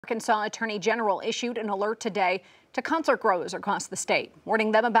Arkansas Attorney General issued an alert today to concert goers across the state,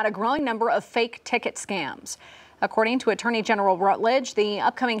 warning them about a growing number of fake ticket scams. According to Attorney General Rutledge, the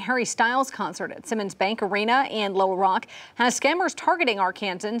upcoming Harry Styles concert at Simmons Bank Arena in Little Rock has scammers targeting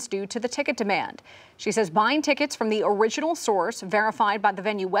Arkansans due to the ticket demand. She says buying tickets from the original source, verified by the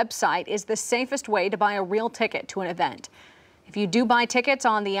venue website, is the safest way to buy a real ticket to an event. If you do buy tickets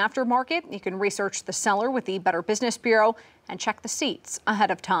on the aftermarket, you can research the seller with the Better Business Bureau and check the seats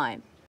ahead of time.